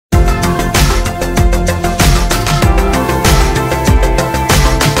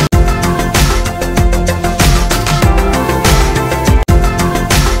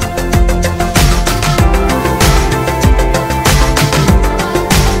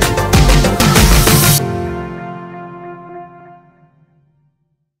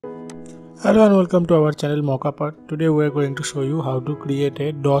Hello and welcome to our channel Mockup. Today we are going to show you how to create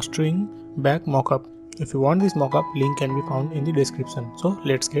a drawstring bag mockup. If you want this mockup, link can be found in the description. So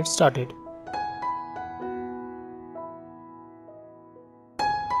let's get started.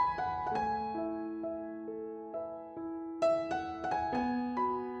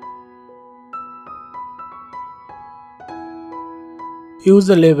 Use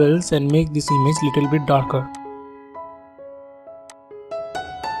the labels and make this image little bit darker.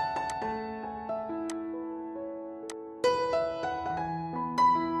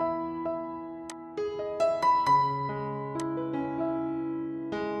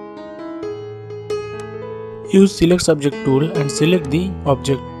 Use select subject tool and select the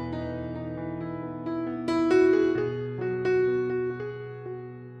object.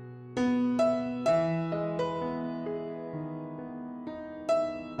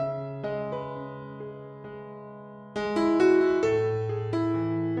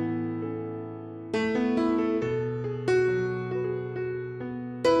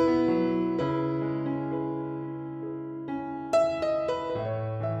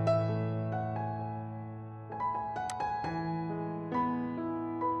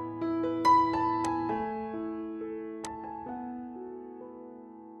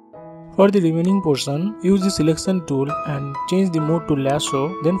 For the remaining portion, use the selection tool and change the mode to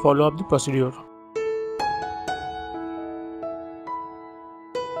lasso, then follow up the procedure.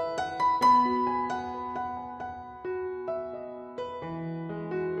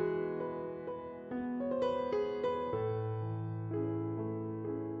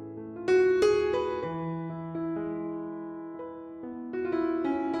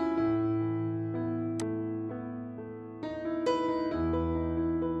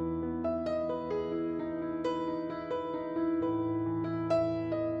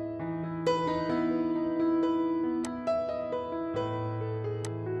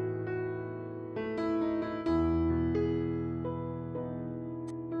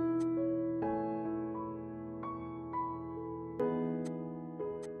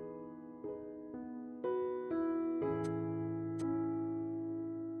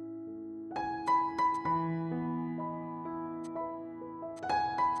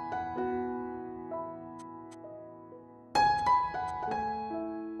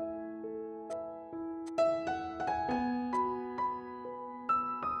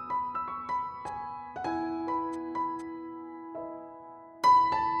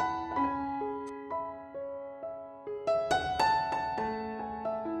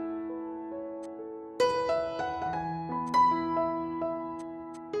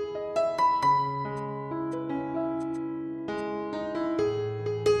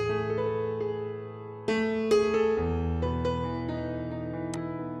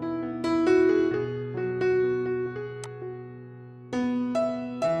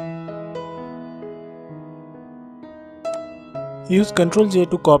 Use Ctrl J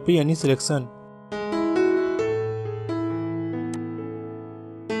to copy any selection.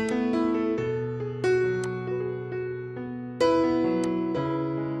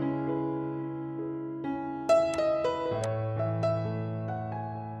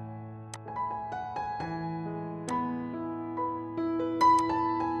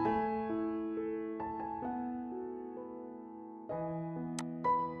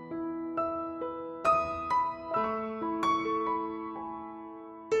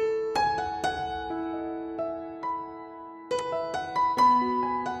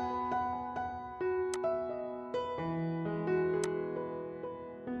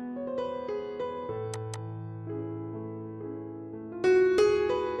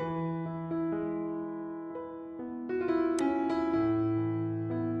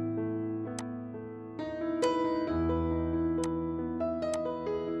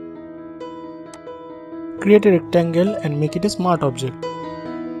 Create a rectangle and make it a smart object.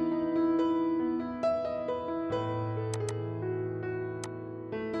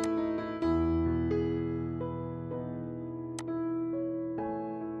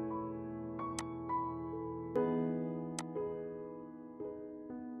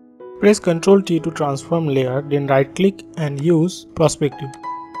 Press Ctrl T to transform layer, then right click and use perspective.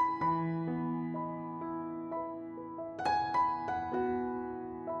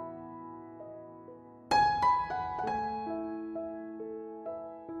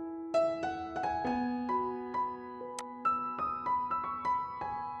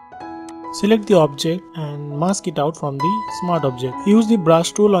 Select the object and mask it out from the smart object. Use the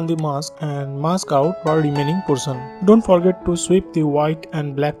brush tool on the mask and mask out for remaining portion. Don't forget to sweep the white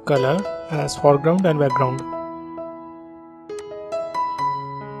and black color as foreground and background.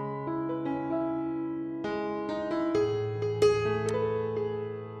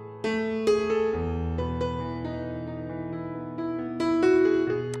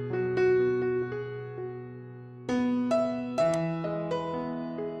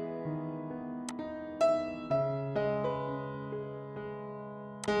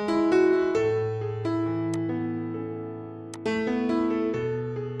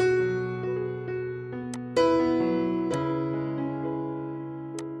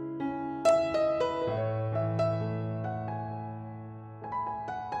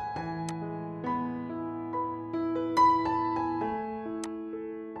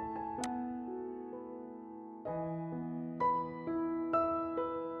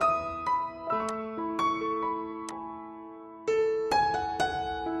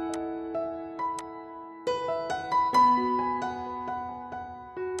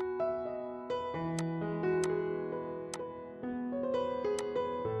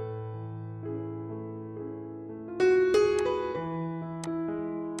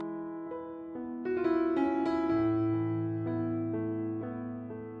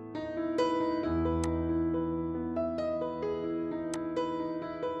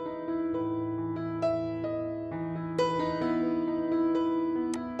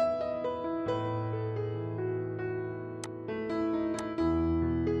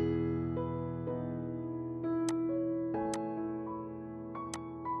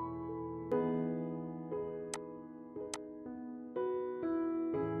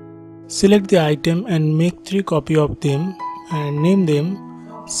 Select the item and make 3 copies of them and name them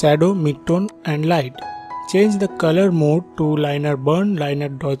Shadow, Midtone and Light. Change the color mode to Liner Burn, Liner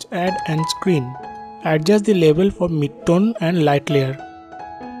Dodge Add and Screen. Adjust the level for midtone and light layer.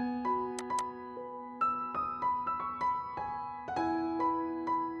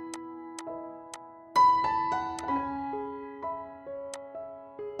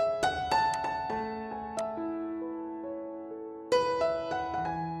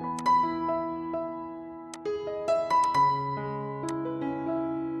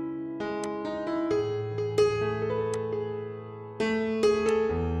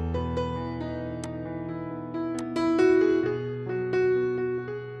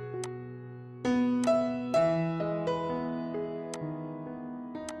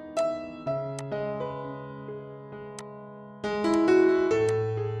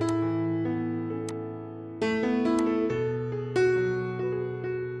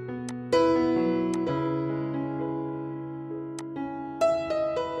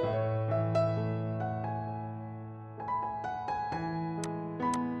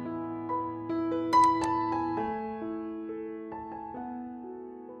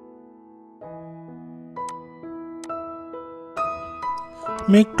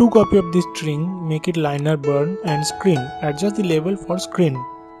 Make 2 copies of this string, make it Liner Burn and Screen. Adjust the level for Screen.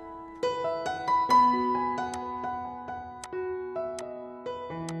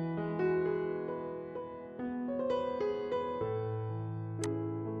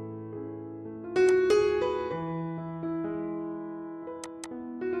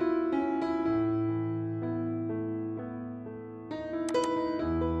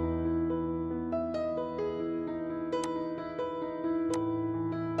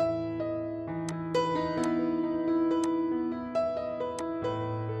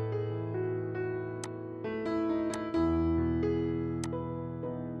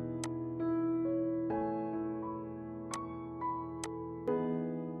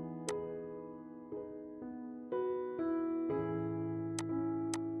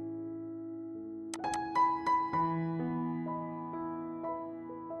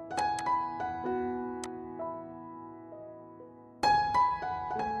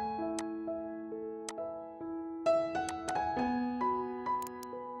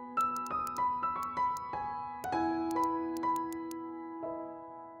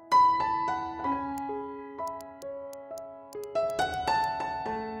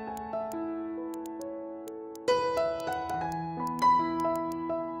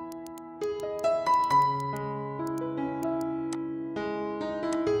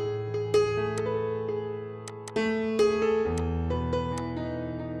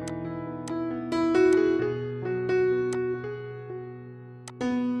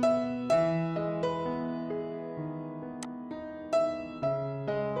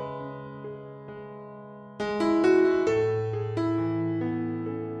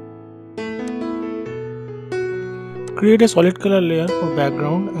 Create a solid color layer for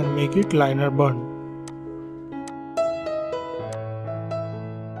background and make it Liner Burn.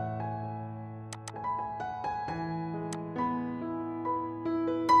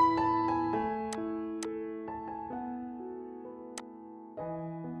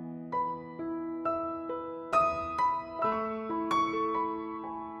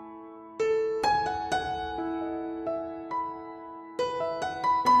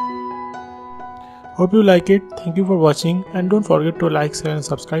 Hope you like it. Thank you for watching and don't forget to like, share and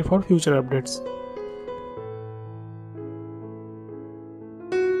subscribe for future updates.